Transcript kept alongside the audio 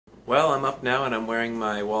Well, I'm up now and I'm wearing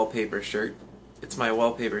my wallpaper shirt. It's my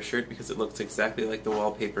wallpaper shirt because it looks exactly like the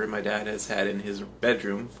wallpaper my dad has had in his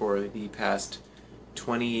bedroom for the past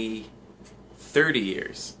 20, 30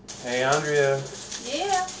 years. Hey, Andrea.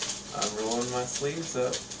 Yeah. I'm rolling my sleeves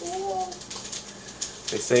up. Cool.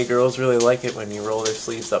 They say girls really like it when you roll their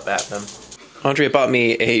sleeves up at them. Andrea bought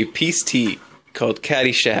me a peace tee called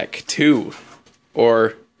Caddyshack 2.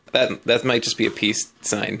 Or, that might just be a peace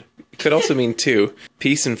sign. It could also mean 2.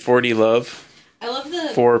 Peace and 40 love. I love the...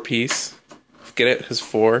 4 piece. Get it? Because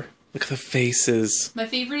 4. Look at the faces. My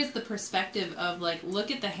favorite is the perspective of, like, look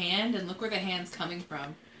at the hand and look where the hand's coming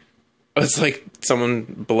from. Oh, it's like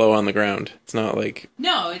someone below on the ground. It's not like...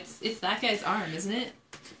 No, it's that guy's arm, isn't it?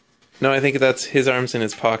 No, I think that's his arm's in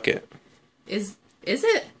his pocket. Is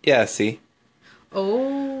it? Yeah, see?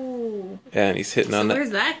 Oh. Yeah, and he's hitting So on that.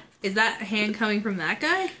 where's that? Is that hand coming from that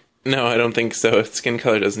guy? No, I don't think so. Skin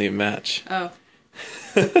color doesn't even match. Oh.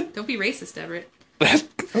 Don't be racist, Everett.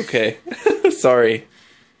 Okay. Sorry.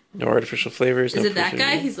 No artificial flavors. Is no it that guy?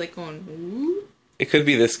 preservatives. He's like going, ooh. It could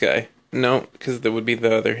be this guy. No, because that would be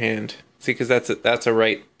the other hand. See, because that's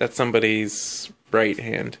somebody's right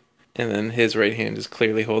hand. And then his right hand is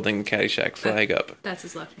clearly holding the Caddyshack flag up. That's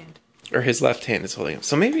his left hand. Or his left hand is holding up.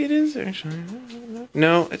 So maybe it is, actually.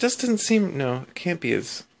 No, it just doesn't seem... No, it can't be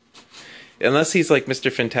his... Unless he's like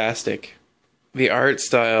Mr. Fantastic. The art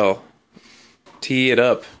style. Tee it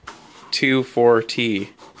up. 2-4-T.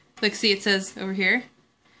 Like, see, it says over here.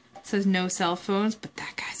 It says no cell phones, but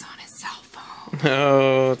that guy's on his cell phone.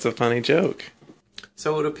 Oh, it's a funny joke.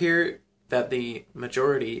 So it would appear that the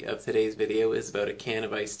majority of today's video is about a can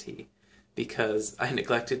of iced tea, because I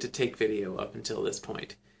neglected to take video up until this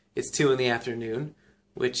point. It's 2 in the afternoon,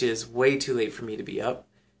 which is way too late for me to be up,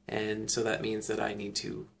 and so that means that I need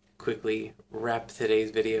to quickly wrap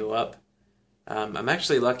today's video up. I'm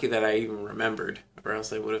actually lucky that I even remembered, or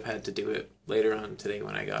else I would have had to do it later on today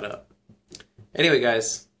when I got up. Anyway,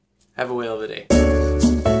 guys, have a whale of a day.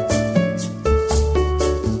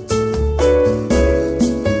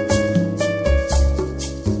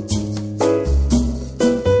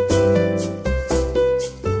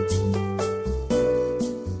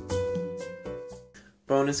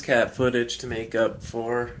 Bonus cat footage to make up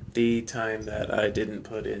for the time that I didn't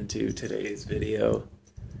put into today's video.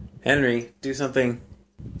 Henry, do something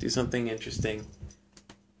interesting.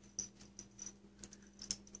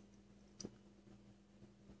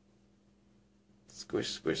 Squish,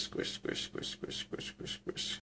 squish, squish, squish, squish, squish, squish, squish, squish.